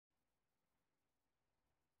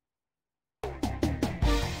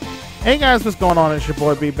Hey guys, what's going on? It's your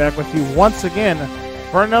boy B back with you once again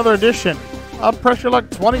for another edition of Pressure Luck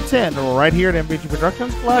 2010 right here at MVG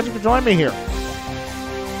Productions. Glad you could join me here.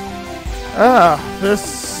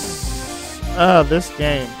 This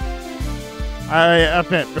game. I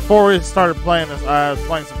admit, before we started playing this, I was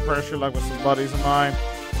playing some Pressure Luck with some buddies of mine.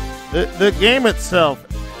 The game itself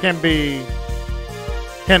can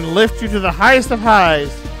lift you to the highest of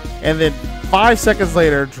highs and then 5 seconds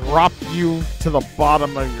later drop you to the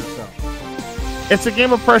bottom of yourself. It's a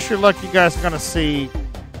game of Pressure Luck you guys are going to see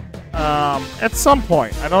at some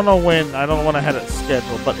point. I don't know when. I don't want to have it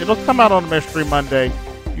scheduled, but it'll come out on Mystery Monday.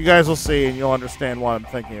 You guys will see and you'll understand what I'm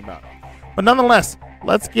thinking about. But nonetheless,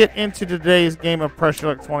 let's get into today's game of Pressure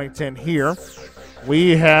Luck 2010 here.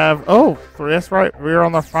 We have, that's right. We're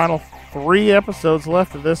on the final 3 episodes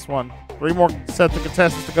left of this one. 3 more sets of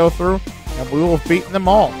contestants to go through, and we will have beaten them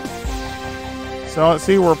all. So let's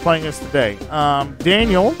see who we're playing this today.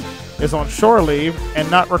 Daniel is on shore leave and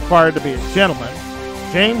not required to be a gentleman.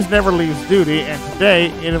 James never leaves duty, and today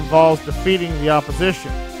it involves defeating the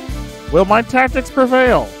opposition. Will my tactics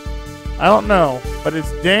prevail? I don't know, but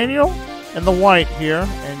it's Daniel in the white here,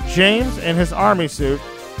 and James in his army suit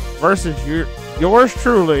versus yours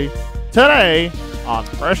truly today on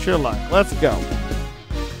Pressure Luck. Let's go.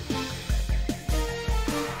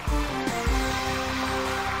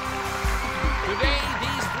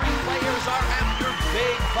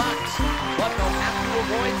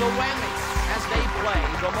 The Whammies as they play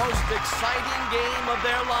the most exciting game of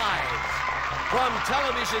their lives. From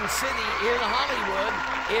Television City in Hollywood,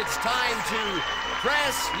 it's time to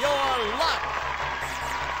press your luck.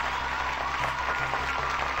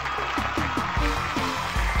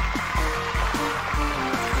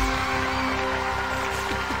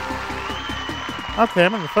 Okay,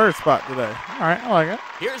 I'm in the 3rd spot today. All right, I like it.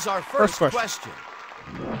 Here's our first question.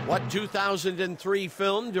 What 2003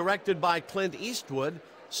 film directed by Clint Eastwood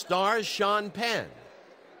stars Sean Penn?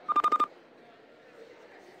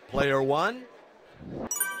 Player 1,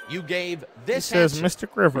 you gave this answer. Says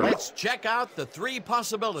Mystic River. Let's check out the 3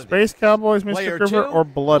 possibilities. Space Cowboys, Mystic Player River, 2, or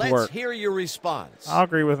Blood let's Work. hear your response. I'll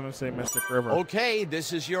agree with him and say Mystic River. Okay,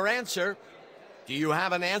 this is your answer. Do you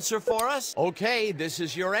have an answer for us? Okay, this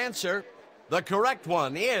is your answer. The correct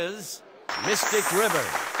one is Mystic River.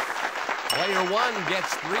 Player 1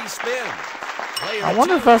 gets 3 spins. Player I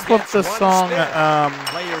wonder 2 if that's what gets the 1 song. spin.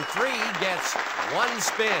 Player 3 gets 1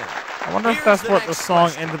 spin. I wonder if that's what the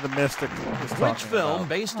song "Into the Mystic" is talking Which film, about.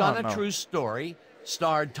 based on a true story,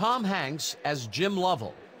 starred Tom Hanks as Jim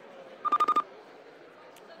Lovell?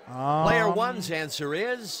 Player 1's answer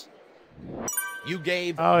is. You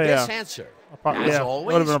gave this answer. As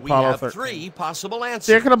always, we have 3 possible answers.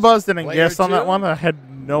 See, I could have buzzed in and Player guessed on 2, that one. I had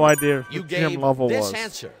no idea who you Jim gave Lovell this was.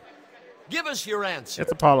 Answer. Give us your answer.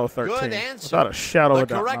 It's Apollo 13. Good answer. Without a shadow of a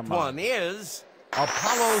doubt. The correct one is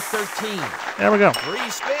Apollo 13. There we go. 3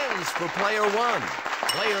 spins for player 1.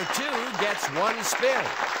 Player 2 gets 1 spin.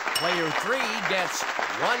 Player 3 gets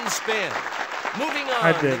 1 spin. Moving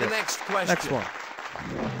on to the next question. Next one.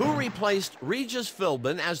 Who replaced Regis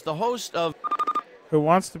Philbin as the host of Who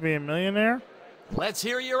Wants to Be a Millionaire? Let's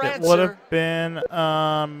hear your answer. It would have been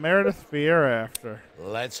Meredith Vieira after.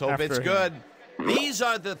 Let's hope it's good. These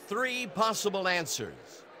are the 3 possible answers.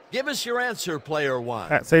 Give us your answer, player 1.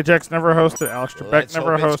 Pat Sajak's never hosted. Alex Trebek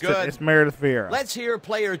never hosted. It's Meredith Vieira. Let's hear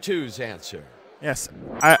player 2's answer. Yes.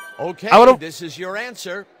 Okay, this is your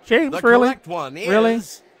answer. James, the really? correct one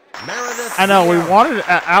is Meredith I know, Vieira. we wanted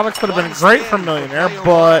Alex would have been great for Millionaire,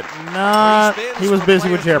 but not. He was busy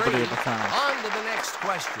with Jeopardy at the time. On to the next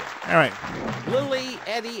question. All right. Lily,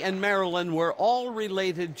 Eddie, and Marilyn were all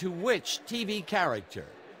related to which TV character?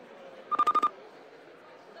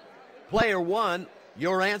 Player 1,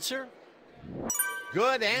 your answer?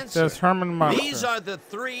 Good answer. It says Herman Munster. These are the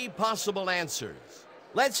 3 possible answers.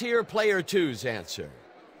 Let's hear player 2's answer.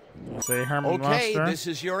 You say Herman Munster. Okay, this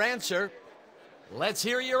is your answer. Let's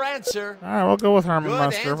hear your answer. All right, we'll go with Herman Good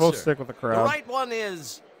Munster. answer. We'll stick with the crowd. The right one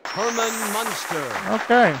is Herman Munster.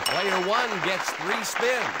 Okay. Player 1 gets 3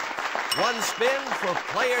 spins. 1 spin for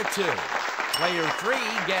player 2. Player 3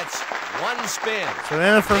 gets 1 spin. So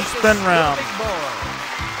then the first spin round.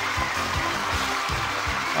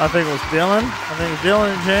 I think it was Dylan. I think it was Dylan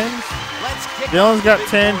and James. Dylan's got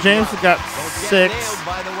 10. James has got 6.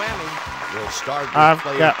 We'll start with I've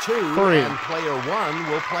player got 2, 3. and player 1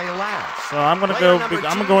 will play last. So I'm gonna Player go. number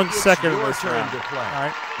I'm 2, going it's second in your this turn round. to play. All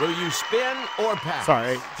right. Will you spin or pass?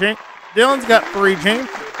 Sorry, Dylan's got 3.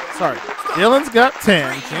 Dylan's got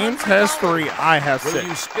 10. James has 3. I have 6. Will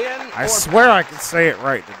you spin I or swear pass? I can say it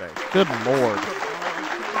right today. Good Lord.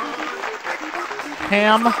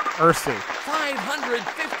 Pam Ursi.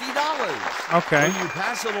 550 Okay. Will you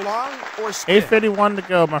pass it along or spin? 851 to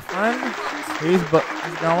go, my friend. He's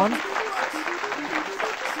going.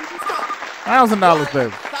 $1,000,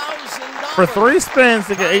 baby. For 3 spins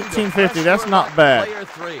to get 1850, that's not bad.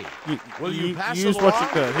 Will you pass use it what you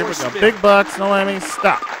along could. Here or we go. spin? Big bucks, no whammies.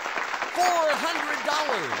 Stop.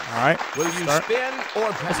 $400. All right. Will you start. spin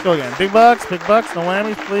or pass? Let's go again. Big bucks, no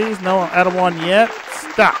whammies, please. No out of one yet.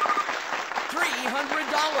 Stop.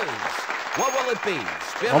 $300. What will it be?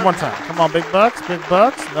 Spin One or more pass? time. Come on, big bucks, no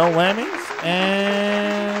whammies,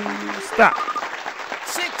 and stop.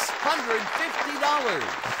 $650.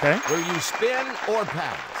 Okay. Will you spin or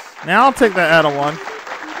pass? Now I'll take that out of one.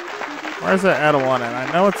 Where's that out of one at? I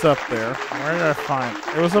know it's up there. Where did I find it?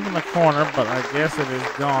 It was up in the corner, but I guess it is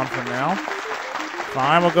gone for now.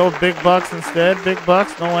 Fine, we'll go with big bucks instead. Big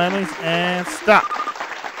bucks, no whammies, and stop.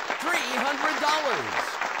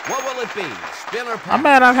 $300. What will it be? Spin or pass? I'm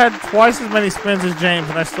mad I've had twice as many spins as James,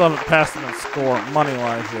 and I still haven't passed him in score,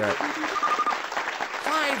 money-wise yet.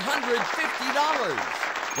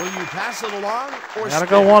 $550. Will you pass it along or Gotta spin?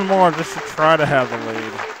 go one more just to try to have the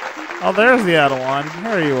lead. Oh, there's the out of one.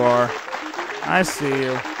 There you are. I see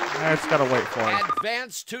you. I just gotta wait for it.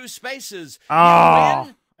 Advance 2 spaces. Oh, You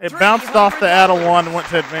win it bounced off the out of $300. one and went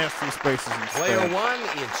to advance 2 spaces Player instead. 1,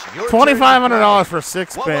 it's your $2,500 for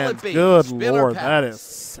 6 What will it spins. be? Good Spin or Lord, pass? that is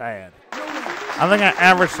sad. I think I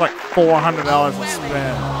averaged like $400 a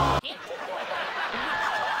spin.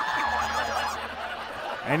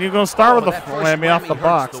 And you're gonna start with the that first whammy off the hurts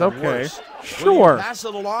box. the Okay, worst. Will you sure. pass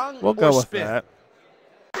it along We'll or go with spin? that.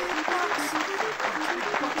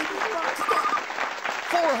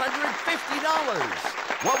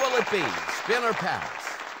 $450. What will it be? Spin or pass?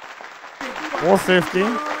 450,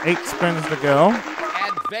 8 spins to go.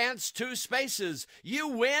 Advance 2 spaces. You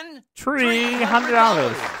win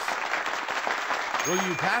 $300. Will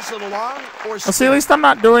you pass it along or spin? Well, see, at least I'm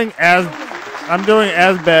doing as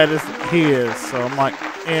bad as he is. So I'm like,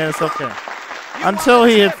 yeah, it's okay. Until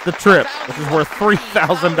he hits the trip, which is worth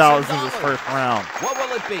 $3,000 in his first round. What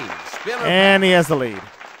will it be? Spin or And he has the lead.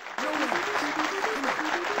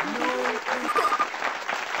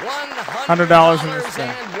 $100 in the spin.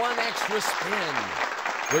 and 1 extra spin.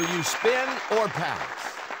 Will you spin or pass?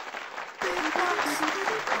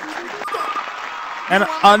 And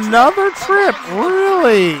another trip,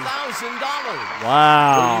 really? $1,000.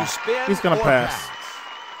 Wow. Will you spin He's going to or pass.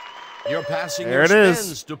 You're passing There your it is.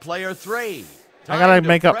 spins to player 3. I got to Time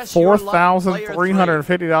make up press your luck, player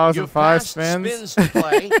 4,350 in You've 5 passed spins. spins to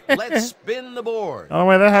play. Let's spin the board. The only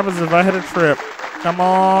way that happens is if I hit a trip. Come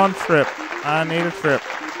on, trip. I need a trip.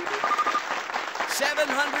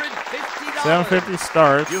 $750. 750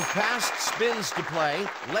 starts. You've passed spins to play.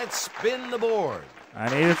 Let's spin the board. I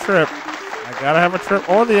need a trip. I gotta have a trip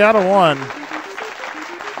or the out of one.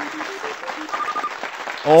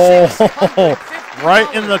 Oh,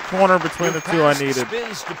 right in the corner between the two I needed.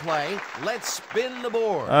 Spins to play. Let's spin the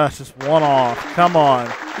board. It's just one off. Come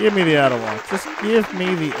on. Give me the out of one. Just give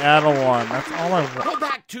me the out of one. That's all I want. Go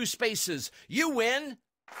back 2 spaces. You win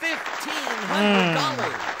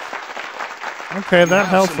 $1,500. Okay, that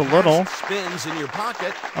helps a little. Spins in your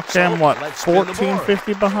pocket. Okay, so I'm what, let's spin the board.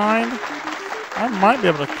 1450 behind? I might be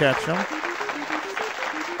able to catch him.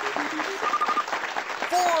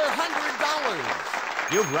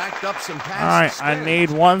 $400. You've racked up some past All right, spins. I need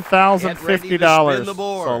 $1,050.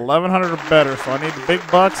 So 1,100 or better. So I need the big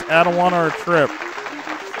bucks, out of one, or a trip.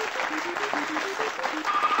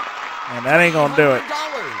 And that ain't gonna do it.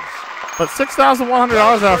 But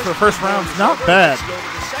 $6,100 after the first round is not bad.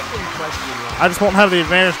 I just won't have the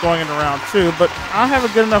advantage going into round 2, but I have a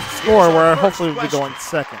good enough score where I hopefully will be going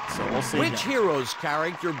second. So we'll see. Which hero's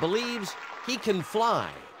character believes he can fly?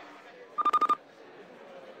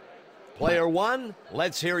 Player 1,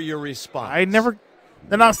 let's hear your response. I never.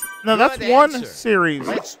 No, that's Good one answer. series.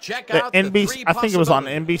 Let's check That out the NBC. 3 I think it was on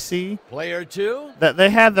possibilities. NBC Player 2, that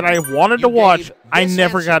they had that I wanted to You watch. gave I this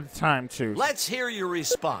never answer. got time to. let's hear your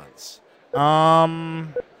response.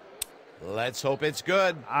 Let's hope it's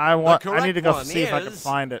good. I correct need to go one see if I can is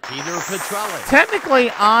find it. Peter Petrelli.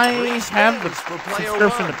 Technically, I 3 have the spins for player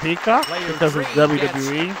subscription 1. to Peacock Player because of 3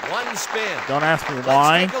 WWE. gets 1 spin. Don't ask me Let's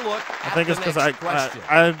why. take a look I at think the it's because next question.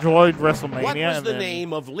 I enjoyed WrestleMania. What was and the then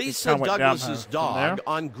name of Lisa kinda went downhill Douglas's from dog there.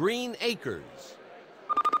 on Green Acres?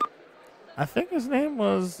 I think his name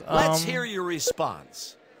was. Let's hear your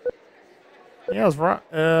response. Yeah, it was right.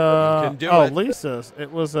 can do oh, it. Lisa's.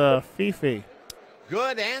 It was Fifi.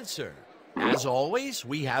 Good answer. As always,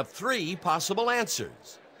 we have 3 possible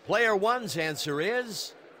answers. Player 1's answer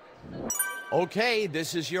is... Okay,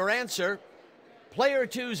 this is your answer. Player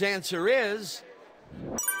 2's answer is...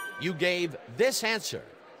 You gave this answer.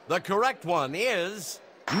 The correct one is...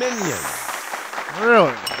 Minion.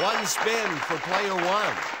 Really? One spin for player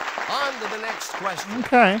one. On to the next question.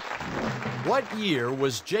 Okay. What year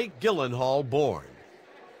was Jake Gyllenhaal born?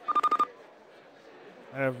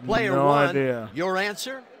 I have Player no one, idea. your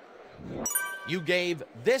answer? You gave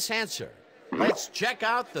this answer. Let's check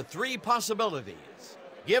out the three possibilities.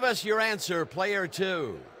 Give us your answer, player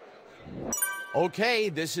two. Okay,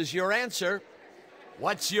 this is your answer.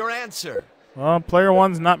 What's your answer? Well, player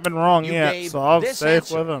one's not been wrong You yet, gave so I'll this stay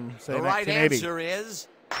answer. with him. Say The right 1980. answer is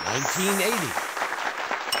 1980.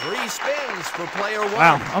 3 spins for player one.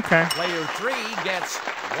 Wow, okay. Player three gets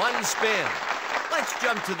 1 spin. Let's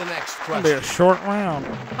jump to the next It'll be a question. short round.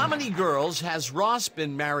 How many girls has Ross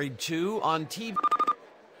been married to on TV?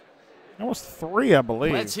 That was 3, I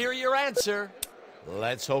believe. Let's hear your answer.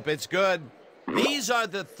 Let's hope it's good. These are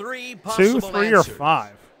the 3 possible 2, 3, answers. or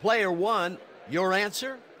 5. Player one, your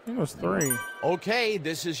answer? I think it was 3. Okay,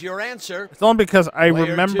 this is your answer. It's only because I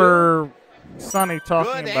Player remember Sonny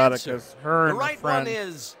talking Good about answer. it, because her The and her right one friend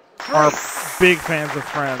is are 3. big fans of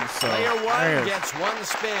Friends. So Player there one it is. gets 1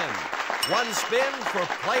 spin. 1 spin for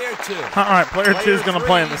player two. All right, player 2 is going to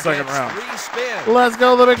play in the three second gets round. 3 spins. Let's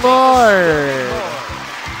go, the big boy.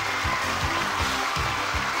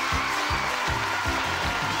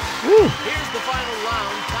 Woo. Here's the final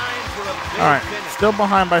round. Time for a big All right, finish. still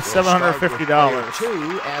behind by We'll start with $750. Player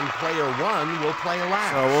two and player one will play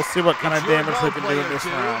last. So we'll see what kind of It's your damage go, we can do in player this two.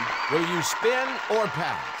 round. Will you spin or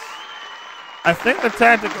pass? I think the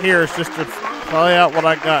tactic here is just to play out what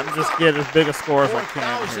I got and just get as big a score as I can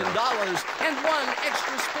 $4,000 here. and 1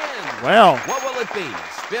 extra spin. Well, What will it be?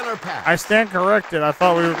 Spin or pass? I stand corrected. I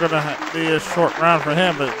thought we were going to be a short round for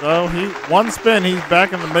him, but no, he 1 spin, he's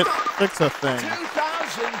back in the mix of things.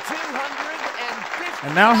 $2,250.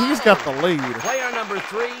 And now he's got the lead Player number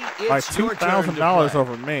 3, it's by your turn to $2,000 play.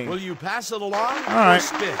 over me. Will you pass it along All right, or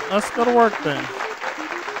spin? let's go to work then. $800.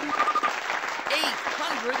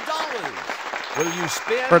 Will you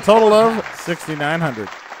spin For a total or of pass? $6,900.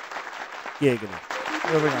 Giggity.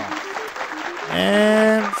 Moving on.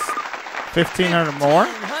 And $1,500 more.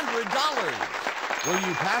 $1,500. Will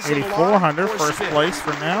you pass it along $8,400 or first spin? place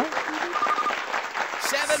for now.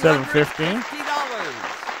 $750.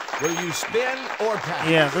 Will you spin or pass?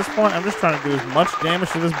 Yeah, at this point, I'm just trying to do as much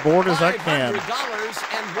damage to this board as I can. $500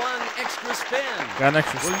 and 1 extra spin. Got an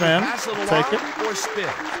extra Will spin. you pass it along Take it. or spin?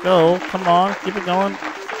 Go. Come on. Keep it going.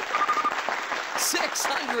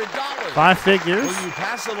 $600. 5 figures. Will you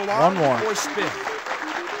pass it along One more. or spin?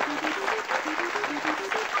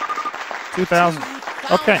 2,000.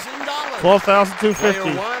 Okay. $2,000. $12,250. Player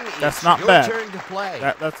one, That's it's not your bad. turn to play.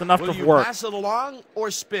 That's enough Will to you work. pass it along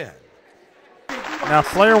or spin? Now, if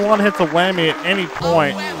player 1 hits a whammy at any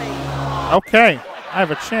point. Whammy. Okay. I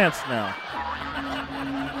have a chance now.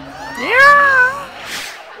 Yeah.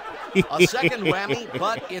 A second whammy,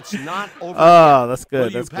 but it's not over. Oh, that's Will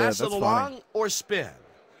good. you That's good. pass That's it funny. along or spin?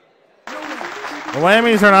 The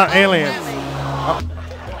whammies are not aliens.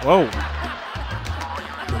 Whammy. Whoa.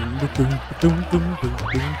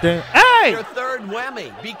 Hey! Your third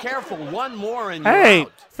whammy. Be careful. One more and you're Hey,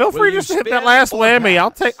 out. feel Will free you just to hit that spin last or whammy.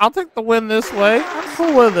 pass? I'll take the win this way. I'm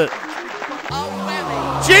cool with it. A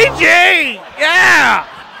whammy. GG! Yeah!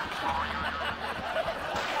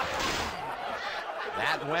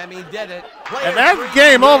 That whammy did it. And Player that's three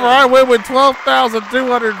game over. I wins. win with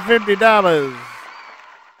 $12,250.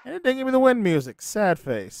 And it didn't give me the win music. Sad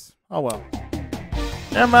face. Oh well.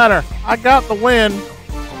 Doesn't matter. I got the win.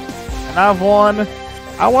 And I've won.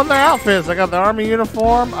 I won their outfits. I got the Army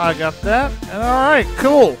uniform. I got that. And all right,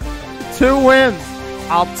 cool. 2 wins.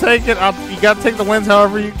 I'll take it. You got to take the wins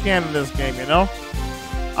however you can in this game, you know?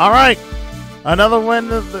 All right. Another win,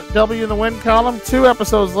 the W in the win column. 2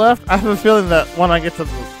 episodes left. I have a feeling that when I get to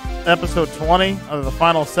episode 20 of the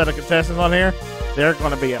final set of contestants on here, they're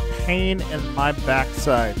going to be a pain in my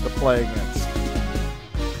backside to play against.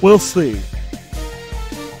 We'll see.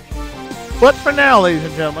 But for now, ladies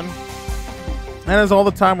and gentlemen, that is all the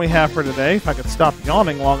time we have for today. If I could stop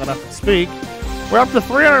yawning long enough to speak. We're up to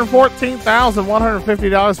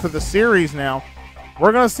 $314,150 for the series now.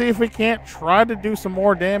 We're going to see if we can't try to do some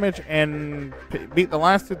more damage and beat the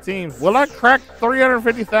last 2 teams. Will I crack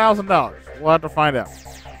 $350,000? We'll have to find out.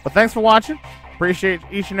 But thanks for watching. Appreciate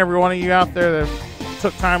each and every one of you out there that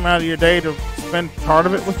took time out of your day to spend part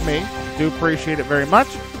of it with me. Do appreciate it very much.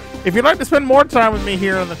 If you'd like to spend more time with me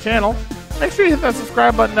here on the channel, make sure you hit that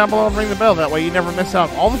subscribe button down below and ring the bell. That way you never miss out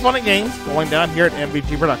on all the fun and games going down here at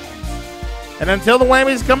MVG Productions. And until the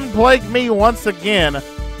whammies come and plague me once again,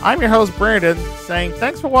 I'm your host, Brandon, saying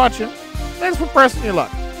thanks for watching. Thanks for pressing your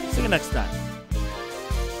luck. See you next time.